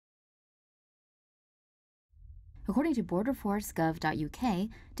According to borderforce.gov.uk,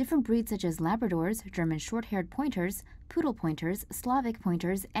 different breeds such as Labradors, German short-haired pointers, Pudelpointers, Slovak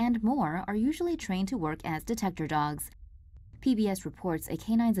Pointers, and more are usually trained to work as detector dogs. PBS reports a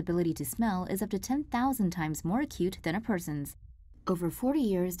canine's ability to smell is up to 10,000 times more acute than a person's. Over 40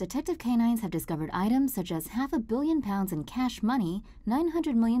 years, detective canines have discovered items such as £500 million in cash money,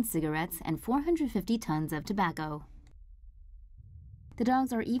 900 million cigarettes, and 450 tons of tobacco. The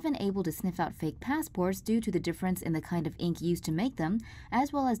dogs are even able to sniff out fake passports due to the difference in the kind of ink used to make them,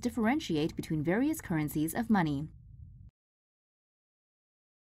 as well as differentiate between various currencies of money.